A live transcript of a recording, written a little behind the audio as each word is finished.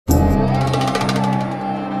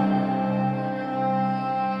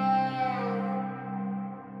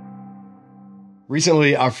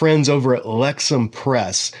Recently, our friends over at Lexham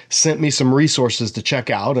Press sent me some resources to check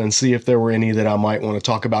out and see if there were any that I might want to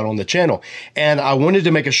talk about on the channel. And I wanted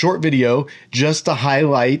to make a short video just to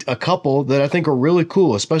highlight a couple that I think are really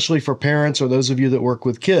cool, especially for parents or those of you that work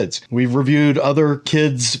with kids. We've reviewed other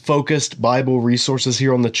kids-focused Bible resources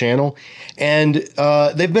here on the channel, and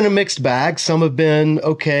they've been a mixed bag. Some have been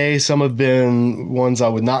okay, some have been ones I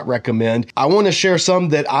would not recommend. I want to share some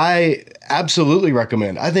that I absolutely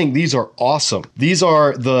recommend. I think these are awesome. These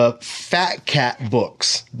are the Fat Cat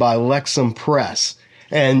books by Lexham Press.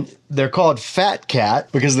 And they're called Fat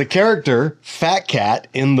Cat because the character, Fat Cat,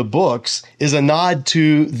 in the books is a nod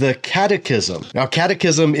to the catechism. Now,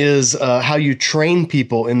 catechism is how you train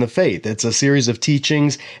people in the faith. It's a series of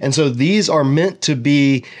teachings. And so these are meant to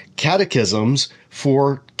be catechisms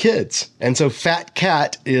for kids. And so Fat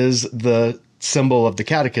Cat is the symbol of the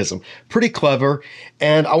catechism. Pretty clever.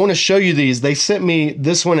 And I want to show you these. They sent me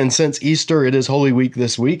this one, and since Easter, it is Holy Week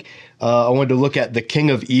this week. I wanted to look at the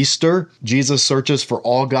King of Easter. Jesus searches for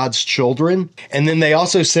all God's children. And then they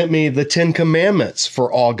also sent me the 10 Commandments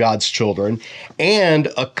for all God's children and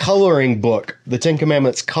a coloring book, the 10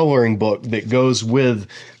 Commandments coloring book that goes with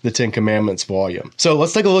the 10 Commandments volume. So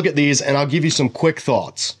let's take a look at these and I'll give you some quick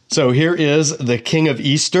thoughts. So here is the King of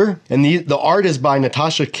Easter, and the art is by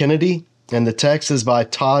Natasha Kennedy. And the text is by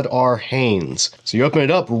Todd R. Haynes. So you open it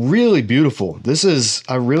up, really beautiful.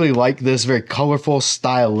 I really like this, very colorful,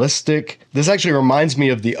 stylistic. This actually reminds me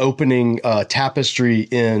of the opening tapestry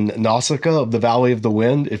in Nausicaa of the Valley of the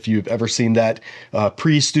Wind. If you've ever seen that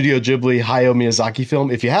pre-Studio Ghibli Hayao Miyazaki film.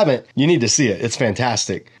 If you haven't, you need to see it. It's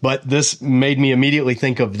fantastic. But this made me immediately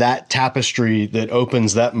think of that tapestry that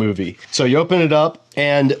opens that movie. So you open it up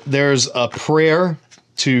and there's a prayer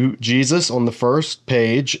to Jesus on the first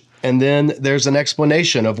page. And then there's an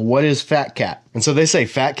explanation of what is Fat Cat. And so they say,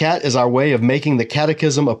 Fat Cat is our way of making the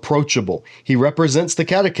catechism approachable. He represents the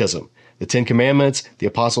catechism, the 10 Commandments, the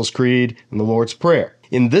Apostles' Creed, and the Lord's Prayer.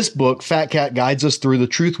 In this book, Fat Cat guides us through the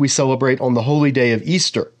truth we celebrate on the holy day of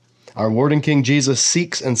Easter. Our Lord and King Jesus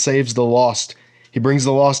seeks and saves the lost. He brings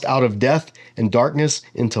the lost out of death and darkness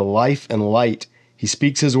into life and light. He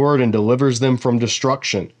speaks his word and delivers them from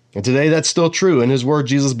destruction. And today that's still true. In his word,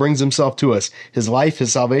 Jesus brings himself to us, his life,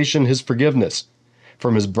 his salvation, his forgiveness.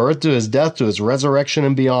 From his birth to his death to his resurrection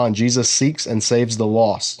and beyond, Jesus seeks and saves the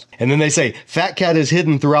lost. And then they say, Fat Cat is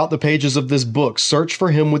hidden throughout the pages of this book. Search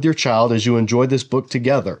for him with your child as you enjoy this book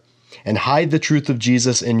together, and hide the truth of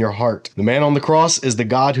Jesus in your heart. The man on the cross is the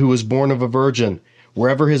God who was born of a virgin.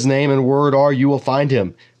 Wherever his name and word are, you will find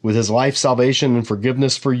him, with his life, salvation, and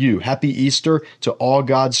forgiveness for you. Happy Easter to all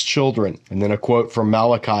God's children. And then a quote from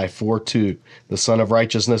Malachi 4:2. The Son of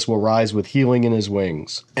Righteousness will rise with healing in his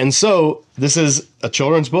wings. And so this is a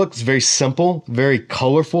children's book. It's very simple, very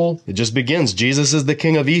colorful. It just begins. Jesus is the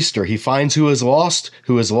King of Easter. He finds who is lost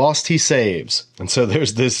he saves. And so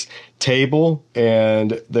there's this table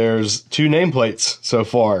and there's 2 nameplates so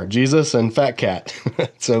far, Jesus and Fat Cat.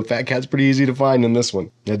 So Fat Cat's pretty easy to find in this one.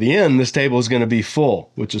 At the end, this table is going to be full,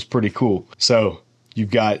 which is pretty cool. So you've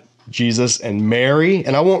got Jesus and Mary,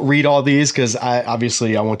 and I won't read all these because I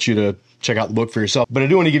want you to check out the book for yourself. But I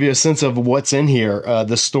do want to give you a sense of what's in here.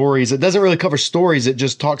 The stories, it doesn't really cover stories. It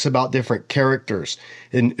just talks about different characters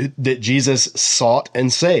that Jesus sought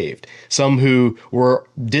and saved. Some who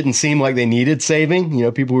didn't seem like they needed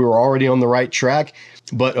saving, people who were already on the right track.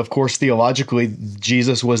 But of course, theologically,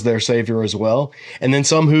 Jesus was their savior as well. And then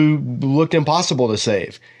some who looked impossible to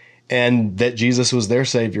save, and that Jesus was their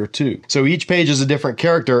savior too. So each page is a different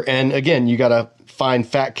character. And again, you got to find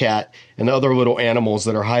Fat Cat and other little animals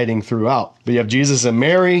that are hiding throughout. But you have Jesus and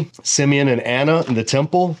Mary, Simeon and Anna in the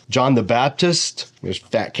temple, John the Baptist, there's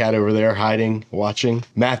Fat Cat over there hiding, watching,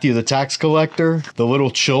 Matthew the tax collector, the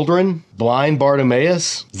little children, blind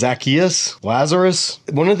Bartimaeus, Zacchaeus, Lazarus.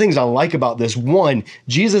 One of the things I like about this, one,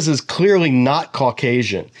 Jesus is clearly not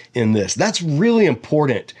Caucasian in this. That's really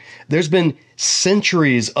important. There's been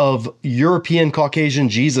centuries of European Caucasian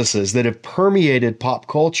Jesuses that have permeated pop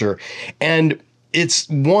culture, and it's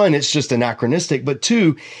just anachronistic, but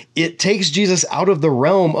 2, it takes Jesus out of the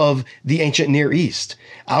realm of the ancient Near East,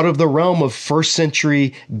 out of the realm of first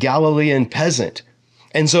century Galilean peasant.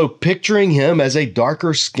 And so picturing him as a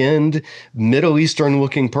darker skinned Middle Eastern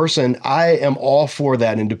looking person, I am all for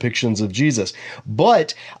that in depictions of Jesus.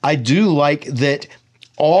 But I do like that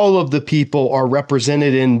all of the people are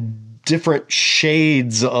represented in different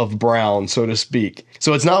shades of brown, so to speak.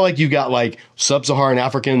 So it's not like you got like sub-Saharan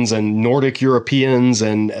Africans and Nordic Europeans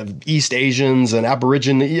and East Asians and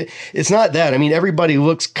Aborigine. It's not that. I mean, everybody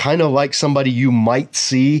looks kind of like somebody you might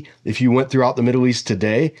see if you went throughout the Middle East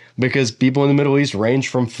today, because people in the Middle East range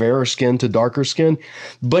from fairer skin to darker skin.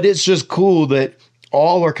 But it's just cool that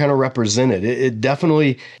all are kind of represented. It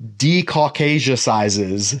definitely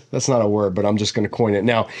de-Caucasicizes. That's not a word, but I'm just going to coin it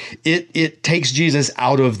now. It takes Jesus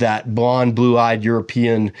out of that blonde, blue-eyed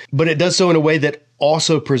European, but it does so in a way that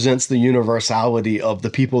also presents the universality of the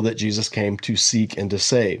people that Jesus came to seek and to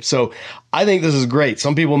save. So I think this is great.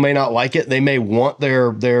 Some people may not like it. They may want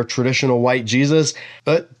their traditional white Jesus,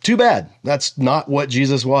 but too bad. That's not what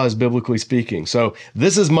Jesus was, biblically speaking. So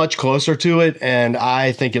this is much closer to it, and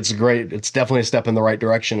I think it's great. It's definitely a step in the right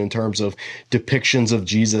direction in terms of depictions of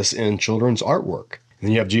Jesus in children's artwork. And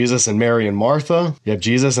then you have Jesus and Mary and Martha. You have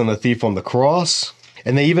Jesus and the thief on the cross.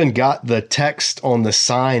 And they even got the text on the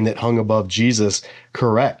sign that hung above Jesus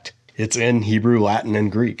correct. It's in Hebrew, Latin,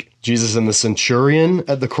 and Greek. Jesus and the centurion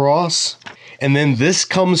at the cross. And then this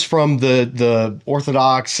comes from the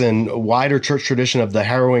Orthodox and wider church tradition of the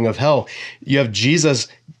harrowing of hell. You have Jesus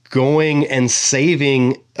going and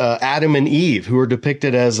saving Adam and Eve, who are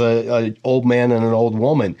depicted as an old man and an old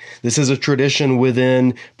woman. This is a tradition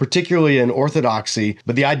within, particularly in Orthodoxy,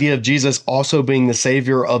 but the idea of Jesus also being the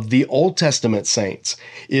savior of the Old Testament saints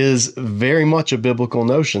is very much a biblical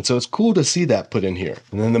notion. So it's cool to see that put in here.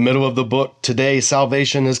 And in the middle of the book, today,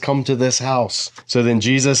 salvation has come to this house. So then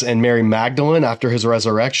Jesus and Mary Magdalene after his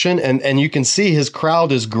resurrection, and you can see his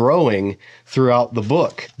crowd is growing throughout the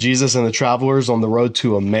book. Jesus and the travelers on the road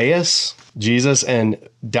to Emmaus, Jesus and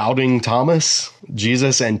doubting Thomas,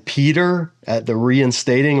 Jesus and Peter at the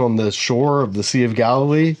reinstating on the shore of the Sea of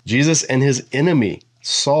Galilee, Jesus and his enemy,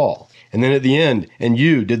 Saul. And then at the end, and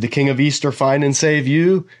you, did the King of Easter find and save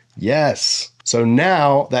you? Yes. So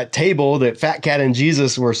now that table that Fat Cat and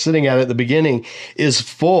Jesus were sitting at the beginning is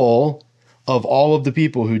full of all of the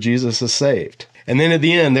people who Jesus has saved. And then at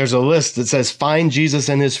the end, there's a list that says, find Jesus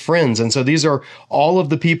and his friends. And so these are all of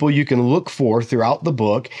the people you can look for throughout the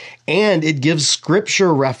book. And it gives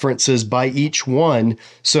scripture references by each one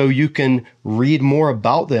so you can read more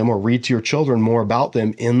about them or read to your children more about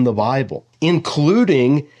them in the Bible,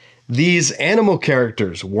 including these animal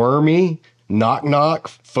characters, Wormy, Knock Knock,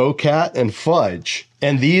 Focat, and Fudge.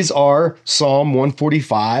 And these are Psalm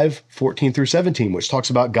 145, 14 through 17, which talks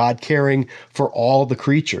about God caring for all the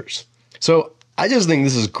creatures. So I just think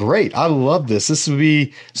this is great. I love this. This would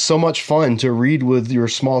be so much fun to read with your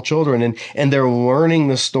small children, and they're learning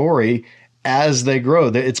the story as they grow.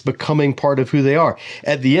 It's becoming part of who they are.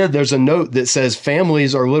 At the end, there's a note that says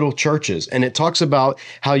families are little churches, and it talks about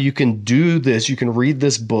how you can do this. You can read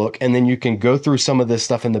this book, and then you can go through some of this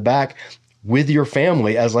stuff in the back with your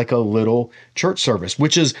family as like a little church service,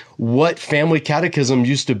 which is what family catechism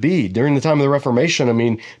used to be during the time of the Reformation. I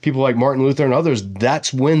mean, people like Martin Luther and others,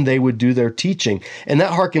 that's when they would do their teaching. And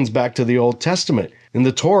that harkens back to the Old Testament. In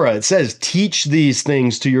the Torah, it says, teach these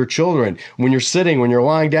things to your children when you're sitting, when you're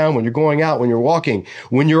lying down, when you're going out, when you're walking,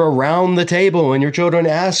 when you're around the table and your children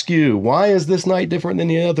ask you, why is this night different than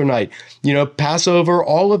the other night? You know, Passover,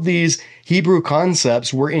 all of these Hebrew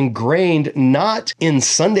concepts were ingrained not in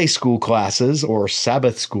Sunday school classes or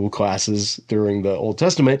Sabbath school classes during the Old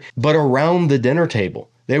Testament, but around the dinner table.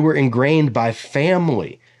 They were ingrained by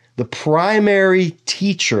family. The primary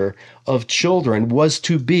teacher of children was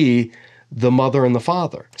to be the mother and the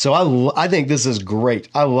father. So I think this is great.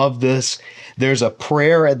 I love this. There's a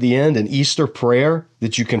prayer at the end, an Easter prayer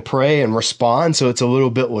that you can pray and respond. So it's a little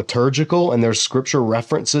bit liturgical, and there's scripture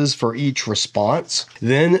references for each response.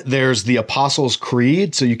 Then there's the Apostles'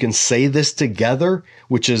 Creed. So you can say this together,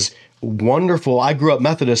 which is wonderful. I grew up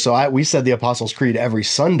Methodist, so we said the Apostles' Creed every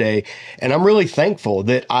Sunday, and I'm really thankful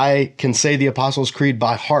that I can say the Apostles' Creed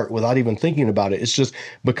by heart without even thinking about it. It's just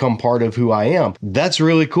become part of who I am. That's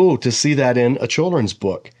really cool to see that in a children's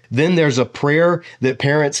book. Then there's a prayer that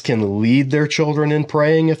parents can lead their children in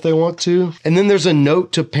praying if they want to. And then there's a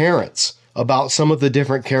note to parents about some of the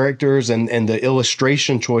different characters and the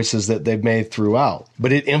illustration choices that they've made throughout.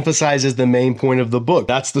 But it emphasizes the main point of the book.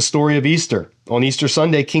 That's the story of Easter. On Easter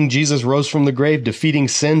Sunday, King Jesus rose from the grave, defeating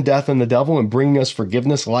sin, death, and the devil, and bringing us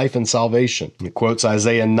forgiveness, life, and salvation. It quotes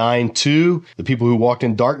Isaiah 9:2, the people who walked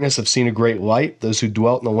in darkness have seen a great light. Those who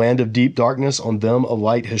dwelt in the land of deep darkness, on them a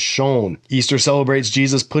light has shone. Easter celebrates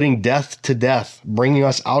Jesus putting death to death, bringing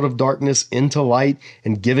us out of darkness into light,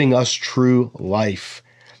 and giving us true life.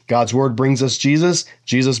 God's word brings us Jesus.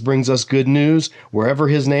 Jesus brings us good news. Wherever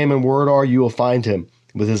his name and word are, you will find him.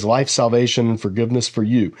 with his life, salvation, and forgiveness for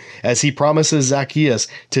you. As he promises Zacchaeus,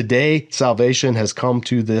 today salvation has come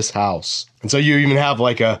to this house. And so you even have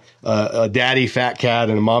like a daddy fat cat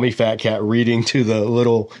and a mommy fat cat reading to the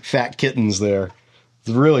little fat kittens there. It's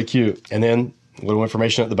really cute. And then a little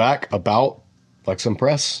information at the back about Lexham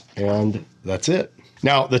Press, and that's it.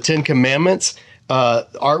 Now, the Ten Commandments,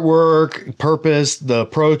 artwork, purpose, the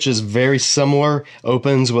approach is very similar.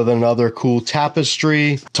 Opens with another cool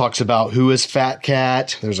tapestry, talks about who is Fat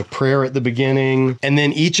Cat. There's a prayer at the beginning. And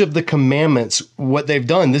then each of the commandments, what they've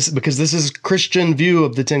done, because this is Christian view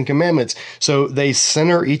of the Ten Commandments. So they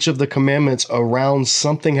center each of the commandments around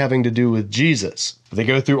something having to do with Jesus. They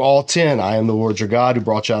go through all 10. I am the Lord your God who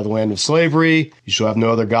brought you out of the land of slavery. You shall have no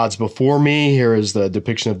other gods before me. Here is the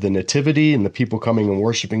depiction of the nativity and the people coming and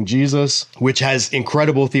worshiping Jesus, which has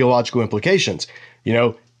incredible theological implications. You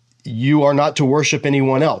know, you are not to worship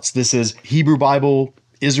anyone else. This is Hebrew Bible,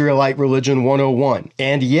 Israelite religion 101.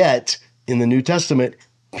 And yet, in the New Testament,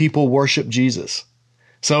 people worship Jesus.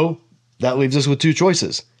 So that leaves us with two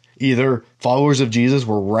choices. Either followers of Jesus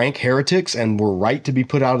were rank heretics and were right to be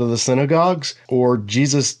put out of the synagogues, or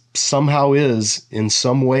Jesus somehow is, in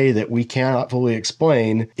some way that we cannot fully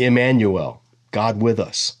explain, Emmanuel, God with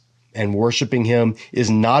us. And worshiping him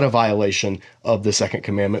is not a violation of the second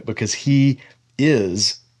commandment because he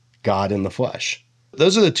is God in the flesh.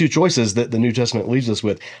 Those are the two choices that the New Testament leaves us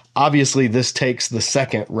with. Obviously, this takes the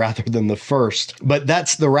second rather than the first, but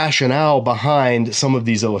that's the rationale behind some of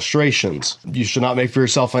these illustrations. You should not make for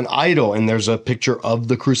yourself an idol, and there's a picture of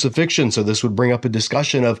the crucifixion, so this would bring up a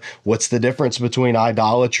discussion of what's the difference between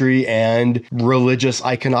idolatry and religious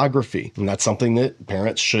iconography, and that's something that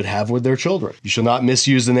parents should have with their children. You shall not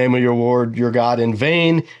misuse the name of your Lord, your God, in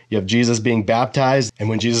vain. You have Jesus being baptized, and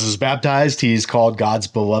when Jesus is baptized, he's called God's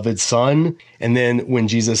beloved Son, and then when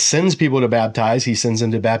Jesus sends people to baptize, he sends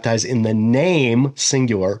them to baptize in the name,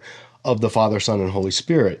 singular, of the Father, Son, and Holy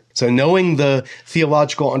Spirit. So knowing the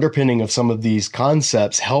theological underpinning of some of these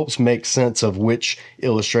concepts helps make sense of which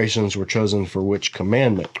illustrations were chosen for which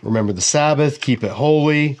commandment. Remember the Sabbath, keep it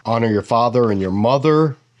holy, honor your father and your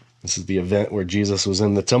mother. This is the event where Jesus was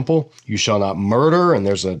in the temple. You shall not murder, and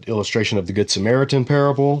there's an illustration of the Good Samaritan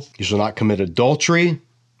parable. You shall not commit adultery.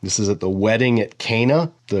 This is at the wedding at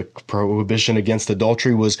Cana. The prohibition against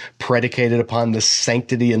adultery was predicated upon the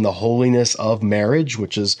sanctity and the holiness of marriage,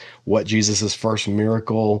 which is what Jesus' first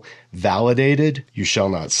miracle validated. You shall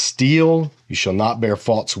not steal. You shall not bear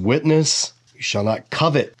false witness. You shall not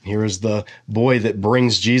covet. Here is the boy that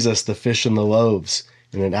brings Jesus the fish and the loaves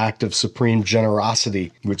in an act of supreme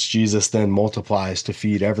generosity, which Jesus then multiplies to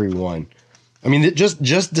feed everyone. I mean,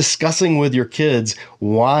 just discussing with your kids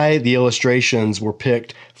why the illustrations were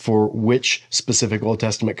picked for which specific Old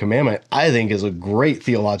Testament commandment, I think is a great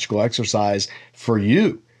theological exercise for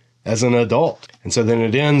you as an adult. And so then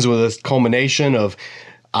it ends with a culmination of,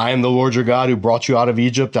 I am the Lord your God who brought you out of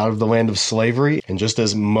Egypt, out of the land of slavery. And just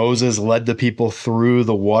as Moses led the people through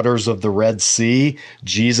the waters of the Red Sea,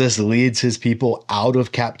 Jesus leads his people out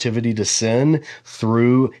of captivity to sin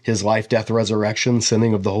through his life, death, resurrection,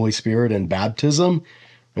 sending of the Holy Spirit, and baptism.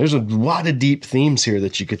 There's a lot of deep themes here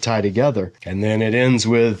that you could tie together. And then it ends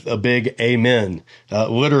with a big amen.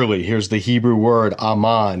 Literally, here's the Hebrew word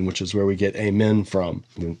aman, which is where we get amen from.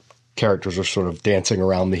 Characters are sort of dancing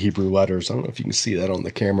around the Hebrew letters. I don't know if you can see that on the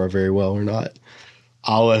camera very well or not.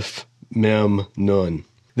 Aleph, Mem, Nun.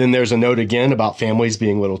 Then there's a note again about families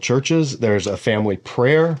being little churches. There's a family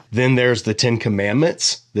prayer. Then there's the 10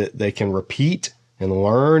 Commandments that they can repeat and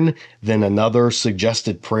learn. Then another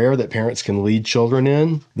suggested prayer that parents can lead children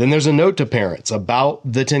in. Then there's a note to parents about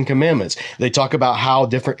the 10 Commandments. They talk about how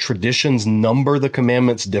different traditions number the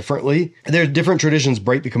commandments differently. There are different traditions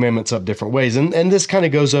break the commandments up different ways. And this kind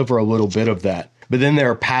of goes over a little bit of that. But then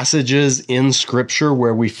there are passages in Scripture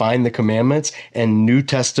where we find the commandments and New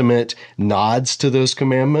Testament nods to those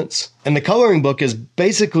commandments. And the coloring book is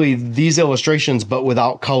basically these illustrations, but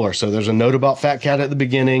without color. So there's a note about Fat Cat at the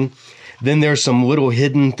beginning. Then there's some little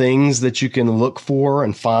hidden things that you can look for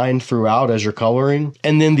and find throughout as you're coloring.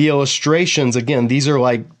 And then the illustrations, again, these are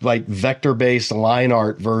like vector-based line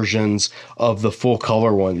art versions of the full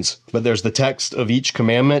color ones. But there's the text of each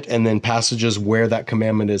commandment and then passages where that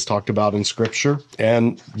commandment is talked about in Scripture.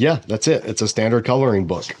 And yeah, that's it. It's a standard coloring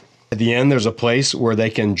book. At the end, there's a place where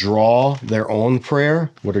they can draw their own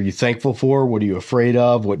prayer. What are you thankful for? What are you afraid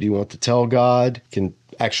of? What do you want to tell God? You can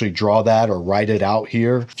actually draw that or write it out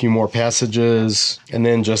here. A few more passages, and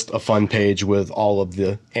then just a fun page with all of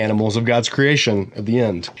the animals of God's creation at the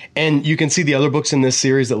end. And you can see the other books in this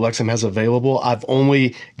series that Lexham has available. I've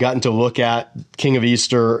only gotten to look at King of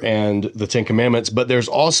Easter and the Ten Commandments, but there's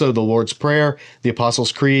also the Lord's Prayer, the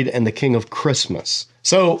Apostles' Creed, and the King of Christmas.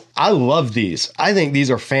 So I love these. I think these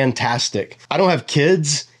are fantastic. I don't have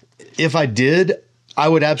kids. If I did, I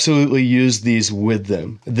would absolutely use these with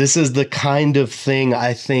them. This is the kind of thing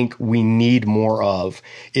I think we need more of.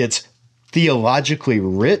 It's theologically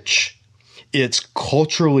rich. It's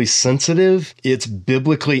culturally sensitive. It's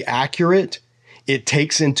biblically accurate. It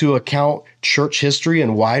takes into account church history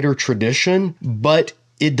and wider tradition, but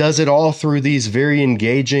it does it all through these very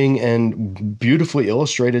engaging and beautifully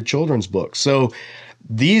illustrated children's books. So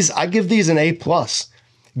I give these an A+.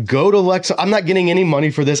 Go to Lexham. I'm not getting any money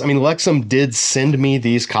for this. I mean, Lexham did send me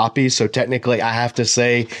these copies, so technically I have to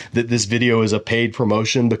say that this video is a paid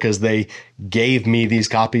promotion because they gave me these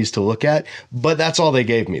copies to look at, but that's all they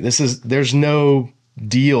gave me. There's no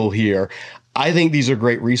deal here. I think these are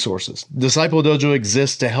great resources. Disciple Dojo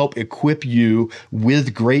exists to help equip you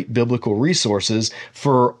with great biblical resources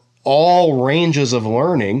for all ranges of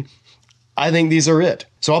learning. I think these are it.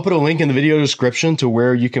 So I'll put a link in the video description to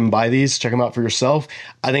where you can buy these. Check them out for yourself.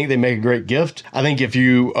 I think they make a great gift. I think if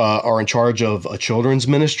you are in charge of a children's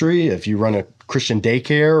ministry, if you run a Christian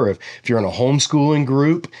daycare, or if you're in a homeschooling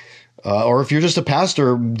group, or if you're just a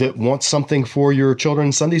pastor that wants something for your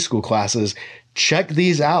children's Sunday school classes, check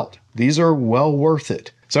these out. These are well worth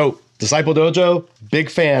it. So Disciple Dojo, big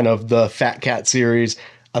fan of the Fat Cat series.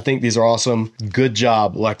 I think these are awesome. Good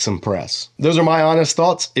job, Lexham Press. Those are my honest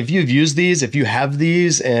thoughts. If you've used these, if you have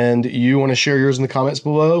these and you want to share yours in the comments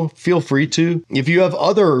below, feel free to. If you have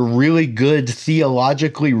other really good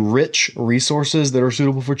theologically rich resources that are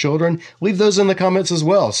suitable for children, leave those in the comments as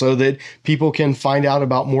well so that people can find out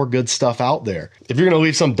about more good stuff out there. If you're going to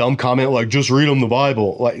leave some dumb comment like, just read them the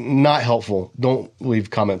Bible, like, not helpful. Don't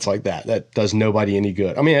leave comments like that. That does nobody any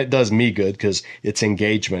good. I mean, it does me good because it's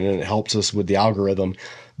engagement and it helps us with the algorithm.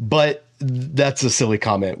 But that's a silly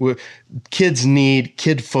comment. Kids need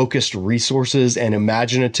kid-focused resources and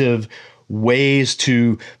imaginative ways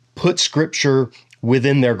to put scripture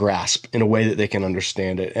within their grasp in a way that they can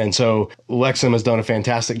understand it. And so Lexham has done a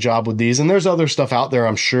fantastic job with these. And there's other stuff out there,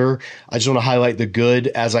 I'm sure. I just want to highlight the good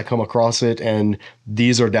as I come across it. And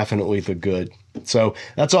these are definitely the good. So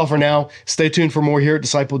that's all for now. Stay tuned for more here at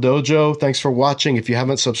Disciple Dojo. Thanks for watching. If you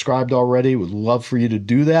haven't subscribed already, would love for you to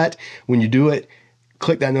do that. When you do it,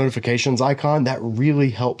 click that notifications icon. That really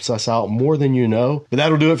helps us out more than you know. But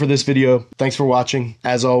that'll do it for this video. Thanks for watching.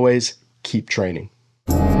 As always, keep training.